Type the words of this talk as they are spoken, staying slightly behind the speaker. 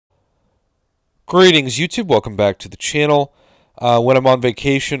Greetings, YouTube. Welcome back to the channel. When I'm on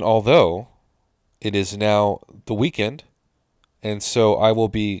vacation, although it is now the weekend, and so I will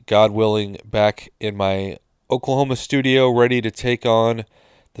be, God willing, back in my Oklahoma studio, ready to take on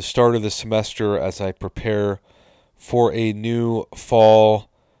the start of the semester as I prepare for a new fall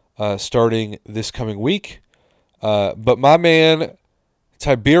starting this coming week. But my man,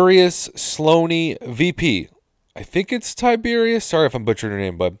 Tiberius Sloaney, VP. I think it's Tiberius. Sorry if I'm butchering your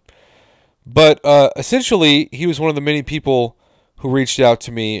name, bud. But essentially, he was one of the many people who reached out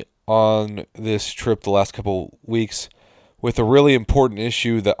to me on this trip the last couple weeks with a really important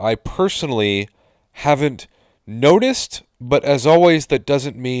issue that I personally haven't noticed, but as always, that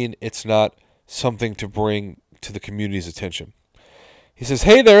doesn't mean it's not something to bring to the community's attention. He says,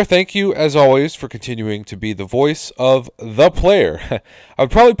 "Hey there, thank you as always for continuing to be the voice of the player." I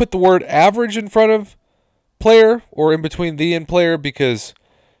would probably put the word average in front of player or in between the and player because,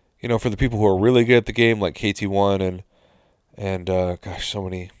 you know, for the people who are really good at the game, like KT1 and gosh, so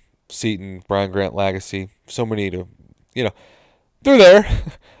many, Seton, Brian Grant, Lagacy, so many to, you know, they're there.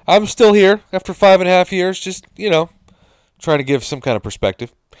 I'm still here after 5.5 years, just, you know, trying to give some kind of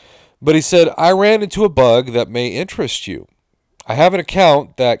perspective. But he said, I ran into a bug that may interest you. I have an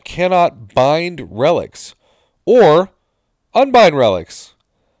account that cannot bind relics or unbind relics.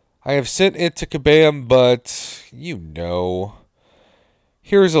 I have sent it to Kabam, but you know.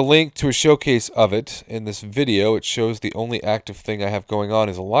 Here's a link to a showcase of it. In this video, it shows the only active thing I have going on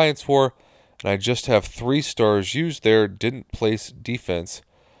is Alliance War, and I just have 3 stars used there, didn't place defense.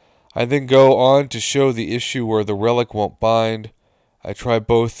 I then go on to show the issue where the relic won't bind. I try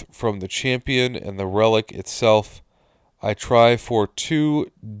both from the champion and the relic itself. I try for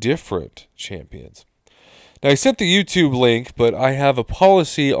 2 different champions. Now, I sent the YouTube link, but I have a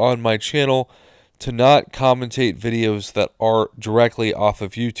policy on my channel to not commentate videos that are directly off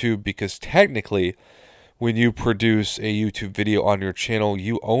of YouTube, because technically when you produce a YouTube video on your channel,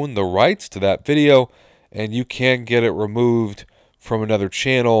 you own the rights to that video and you can get it removed from another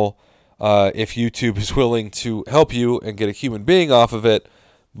channel if YouTube is willing to help you and get a human being off of it,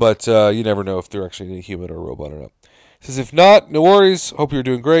 but you never know if they're actually a human or a robot or not. He says, if not, no worries. Hope you're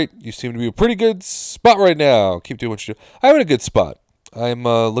doing great. You seem to be in a pretty good spot right now. Keep doing what you do. I'm in a good spot. I'm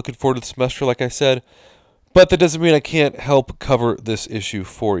looking forward to the semester, like I said, but that doesn't mean I can't help cover this issue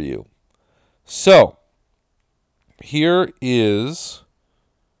for you. So, here is,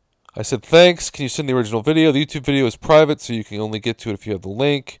 I said, thanks, can you send the original video? The YouTube video is private, so you can only get to it if you have the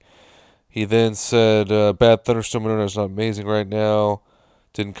link. He then said, bad thunderstorm internet is not amazing right now.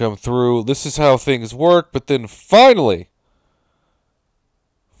 Didn't come through. This is how things work, but then finally,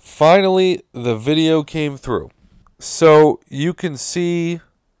 the video came through. So you can see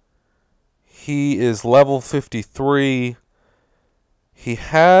he is level 53. He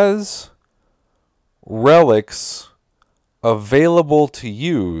has relics available to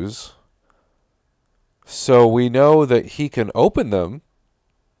use. So we know that he can open them.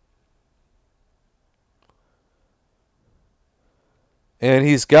 And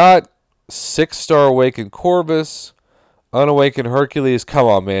he's got 6-star Awakened Corvus, Unawakened Hercules. Come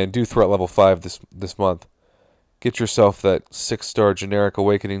on, man. Do threat level 5 this month. Get yourself that 6-star generic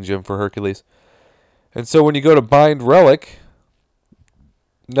Awakening gem for Hercules. And so when you go to bind relic,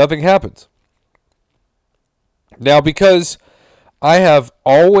 nothing happens. Now, because I have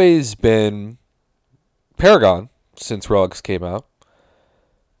always been Paragon since relics came out,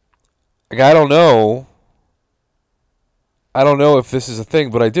 like, I don't know if this is a thing,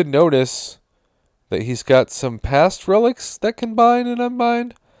 but I did notice that he's got some past relics that can bind and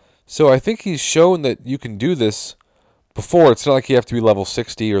unbind. So I think he's shown that you can do this before. It's not like you have to be level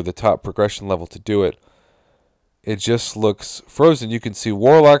 60 or the top progression level to do it. It just looks frozen. You can see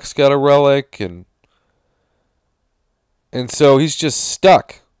Warlock's got a relic, and so he's just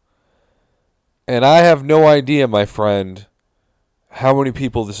stuck. And I have no idea, my friend, how many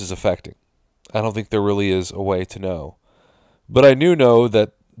people this is affecting. I don't think there really is a way to know. But I do know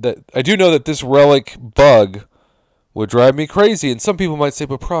that this relic bug would drive me crazy. And some people might say,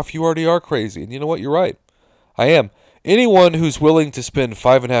 but Prof, you already are crazy. And you know what? You're right. I am. Anyone who's willing to spend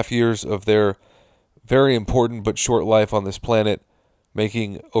 5.5 years of their very important but short life on this planet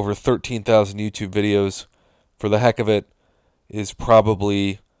making over 13,000 YouTube videos for the heck of it is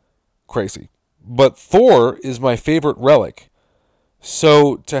probably crazy. But Thor is my favorite relic.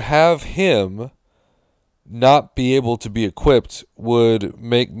 So to have him not be able to be equipped would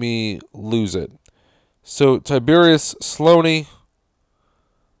make me lose it. So Tiberius Sloaney,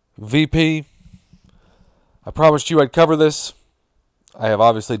 VP, I promised you I'd cover this. I have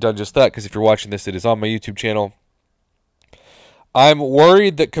obviously done just that, because if you're watching this, it is on my YouTube channel. I'm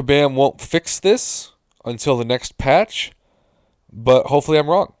worried that Kabam won't fix this until the next patch, but hopefully I'm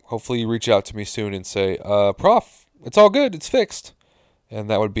wrong. Hopefully you reach out to me soon and say, Prof, it's all good, it's fixed. And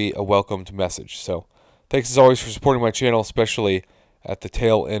that would be a welcomed message. So thanks as always for supporting my channel, especially at the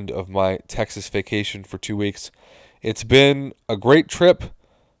tail end of my Texas vacation for 2 weeks. It's been a great trip,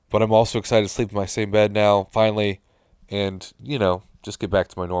 but I'm also excited to sleep in my same bed now, finally, and, just get back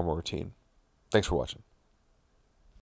to my normal routine. Thanks for watching.